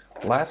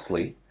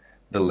 lastly,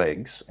 the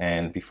legs.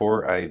 And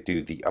before I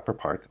do the upper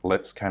part,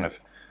 let's kind of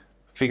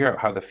figure out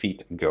how the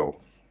feet go.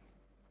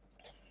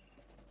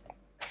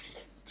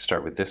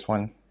 Start with this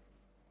one.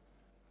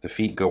 The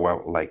feet go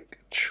out like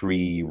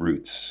tree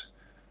roots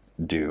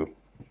do.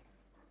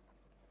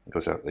 It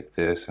goes out like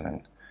this, and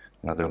then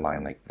another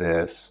line like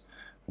this.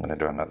 I'm going to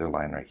draw another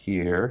line right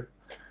here,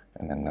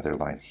 and then another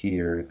line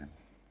here, and then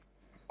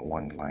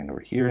one line over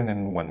here, and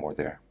then one more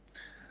there.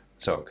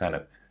 So kind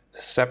of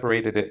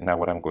separated it. Now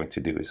what I'm going to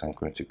do is I'm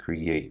going to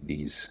create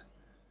these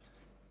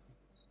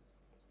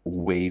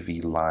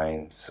wavy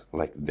lines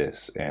like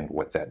this, and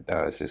what that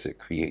does is it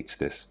creates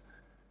this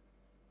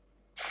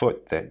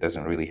foot that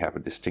doesn't really have a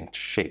distinct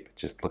shape. It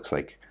just looks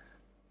like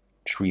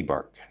tree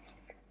bark.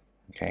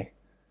 Okay,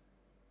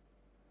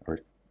 or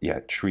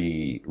yeah,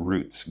 tree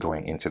roots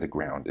going into the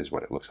ground is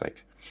what it looks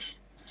like.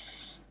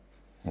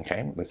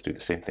 Okay, let's do the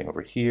same thing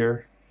over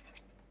here.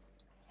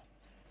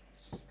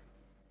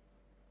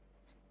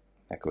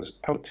 That goes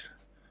out,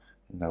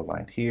 another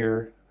line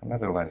here,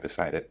 another line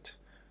beside it,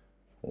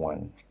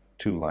 1,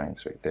 2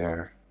 lines right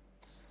there,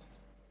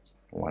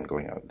 one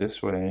going out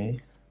this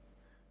way,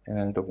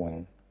 and the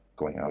one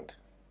going out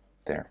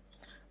there,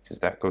 because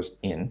that goes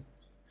in,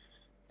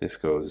 this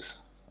goes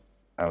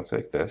out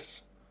like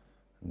this,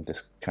 and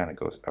this kind of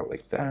goes out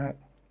like that.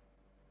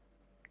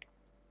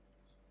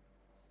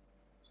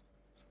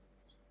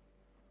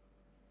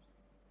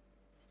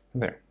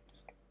 There.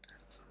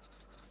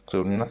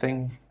 So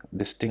nothing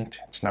distinct.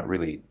 It's not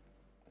really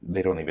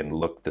they don't even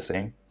look the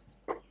same.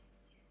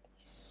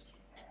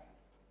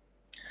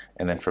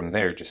 And then from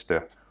there, just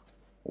to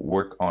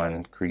work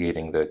on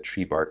creating the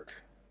tree bark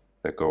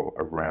that go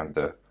around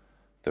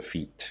the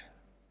feet,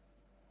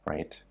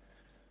 right?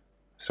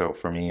 So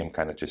for me, I'm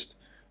kind of just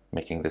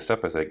making this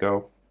up as I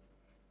go.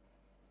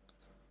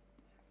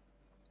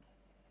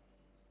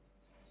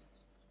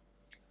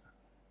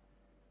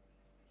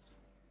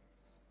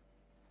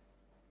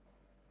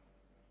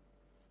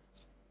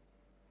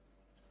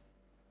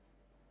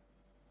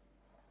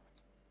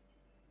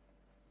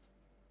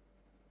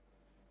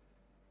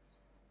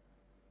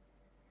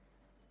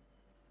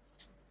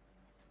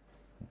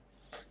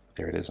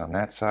 There it is on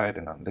that side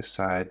and on this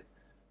side.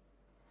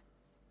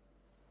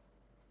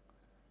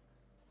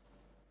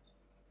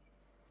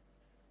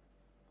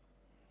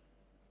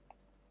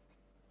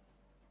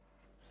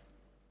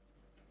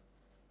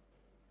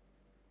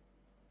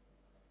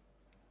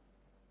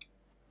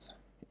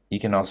 You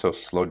can also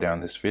slow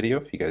down this video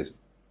if you guys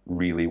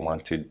really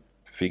want to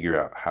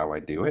figure out how I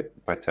do it,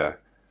 but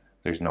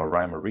there's no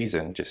rhyme or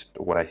reason, just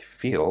what I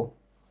feel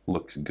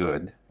looks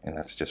good, and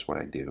that's just what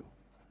I do.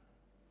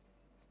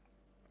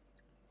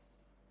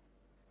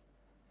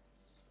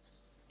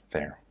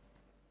 There.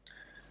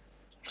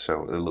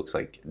 So it looks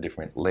like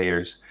different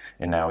layers,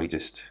 and now we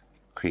just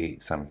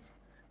create some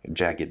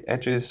jagged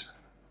edges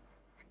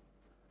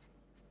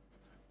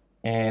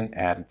and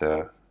add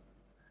the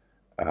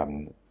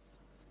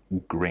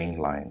grain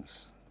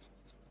lines.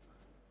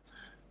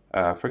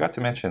 Forgot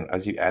to mention,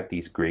 as you add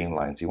these grain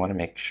lines, you want to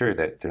make sure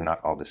that they're not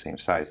all the same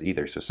size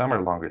either. So some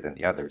are longer than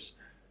the others,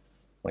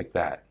 like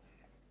that.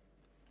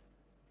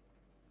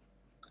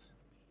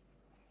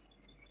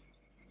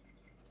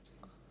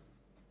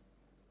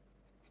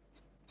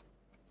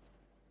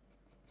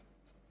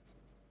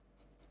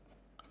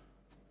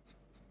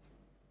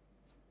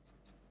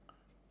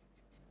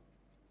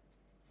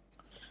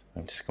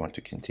 I'm just going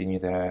to continue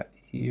that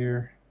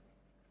here.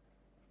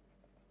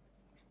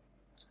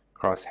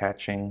 Cross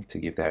hatching to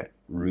give that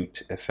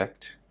root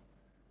effect.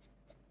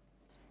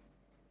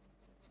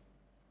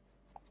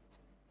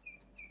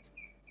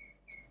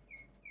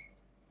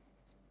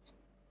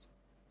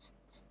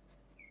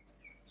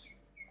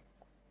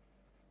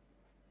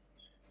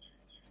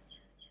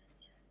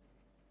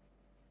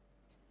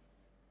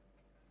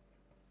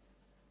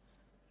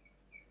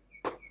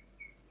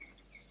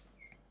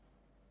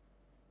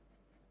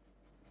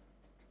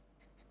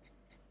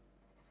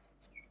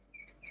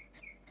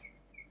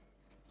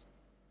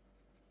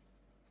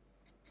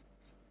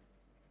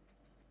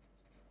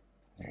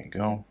 There you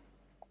go.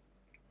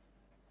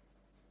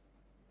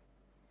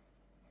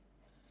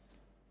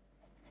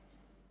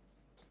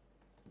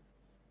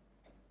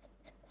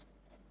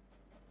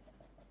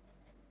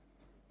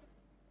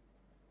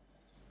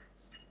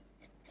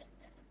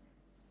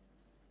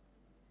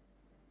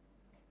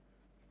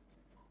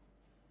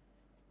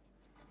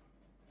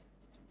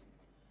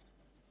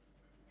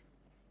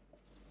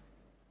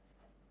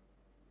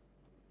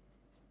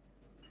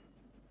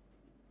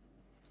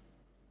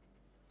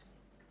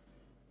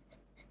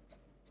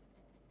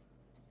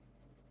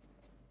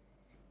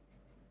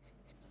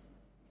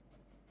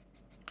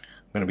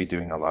 I'm going to be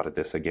doing a lot of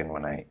this again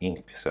when I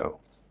ink, so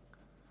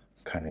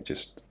kind of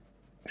just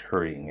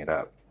hurrying it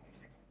up.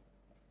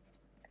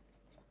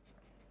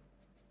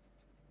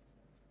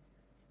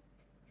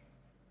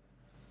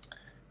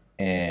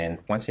 And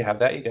once you have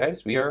that, you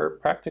guys, we are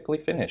practically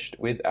finished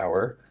with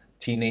our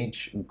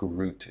Teenage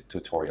Groot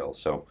tutorial.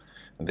 So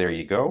there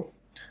you go.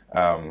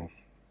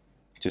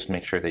 Just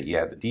make sure that you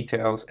add the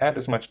details, add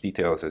as much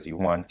details as you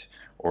want,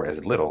 or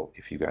as little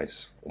if you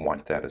guys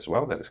want that as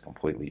well. That is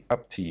completely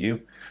up to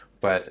you.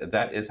 But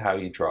that is how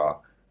you draw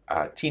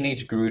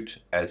Teenage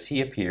Groot as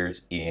he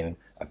appears in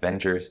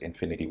Avengers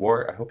Infinity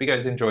War. I hope you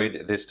guys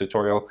enjoyed this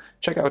tutorial.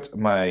 Check out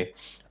my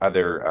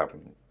other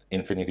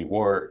Infinity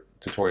War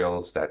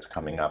tutorials that's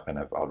coming up, and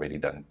I've already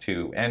done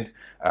 2. And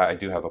I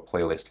do have a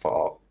playlist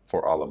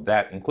for all of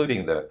that,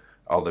 including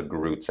all the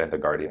Groots and the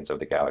Guardians of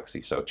the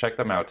Galaxy. So check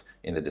them out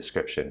in the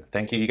description.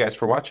 Thank you guys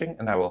for watching,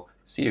 and I will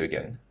see you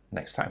again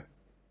next time.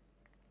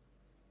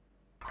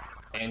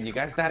 And you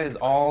guys, that is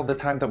all the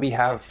time that we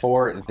have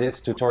for this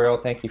tutorial.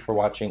 Thank you for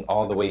watching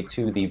all the way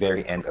to the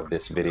very end of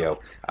this video.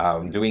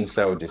 Doing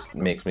so just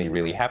makes me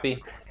really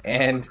happy,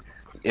 and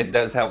it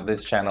does help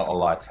this channel a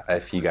lot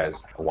if you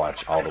guys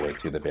watch all the way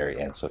to the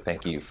very end. So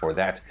thank you for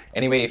that.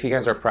 Anyway, if you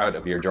guys are proud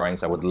of your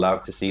drawings, I would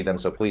love to see them.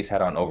 So please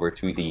head on over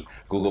to the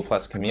Google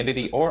Plus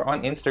community or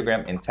on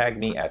Instagram and tag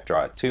me at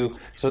Draw2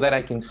 so that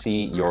I can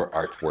see your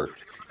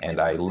artwork. And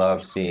I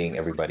love seeing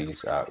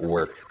everybody's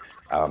work.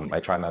 I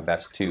try my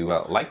best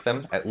to like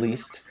them at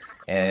least,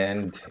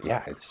 and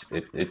yeah,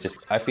 it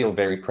just, I feel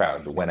very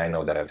proud when I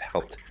know that I've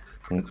helped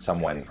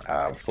someone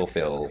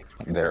fulfill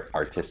their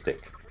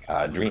artistic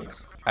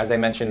dreams. As I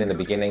mentioned in the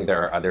beginning,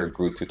 there are other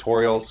Groot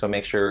tutorials, so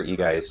make sure you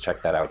guys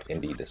check that out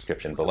in the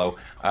description below.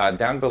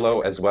 Down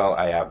below as well,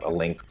 I have a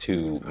link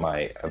to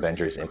my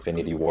Avengers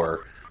Infinity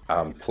War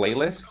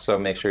playlist, so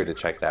make sure to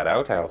check that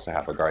out. I also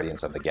have a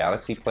Guardians of the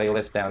Galaxy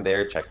playlist down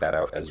there. Check that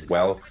out as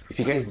well. If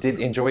you guys did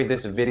enjoy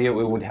this video,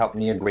 it would help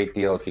me a great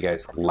deal if you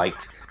guys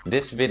liked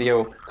this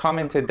video,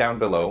 commented down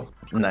below,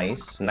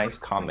 nice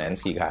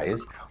comments you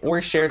guys,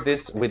 or share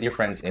this with your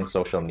friends in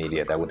social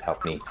media. That would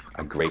help me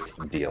a great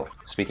deal.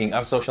 Speaking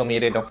of social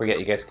media, don't forget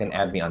you guys can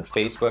add me on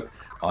Facebook,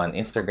 on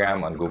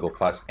Instagram, on Google+,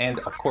 and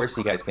of course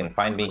you guys can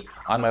find me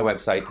on my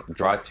website,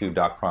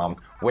 draw2.com,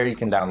 where you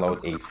can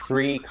download a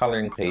free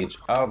coloring page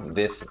of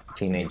this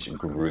Teenage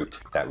Groot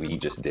that we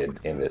just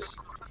did in this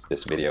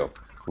video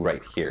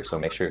right here. So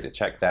make sure to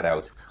check that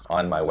out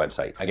on my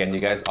website. Again, you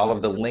guys, all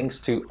of the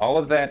links to all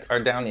of that are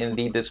down in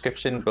the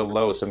description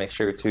below, so make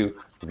sure to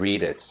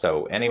read it.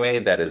 So anyway,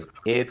 that is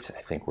it.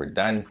 I think we're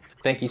done.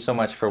 Thank you so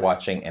much for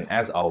watching, and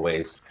as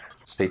always,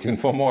 stay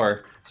tuned for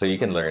more so you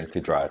can learn to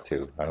draw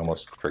too. I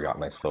almost forgot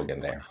my slogan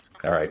there.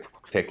 All right,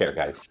 take care,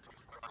 guys.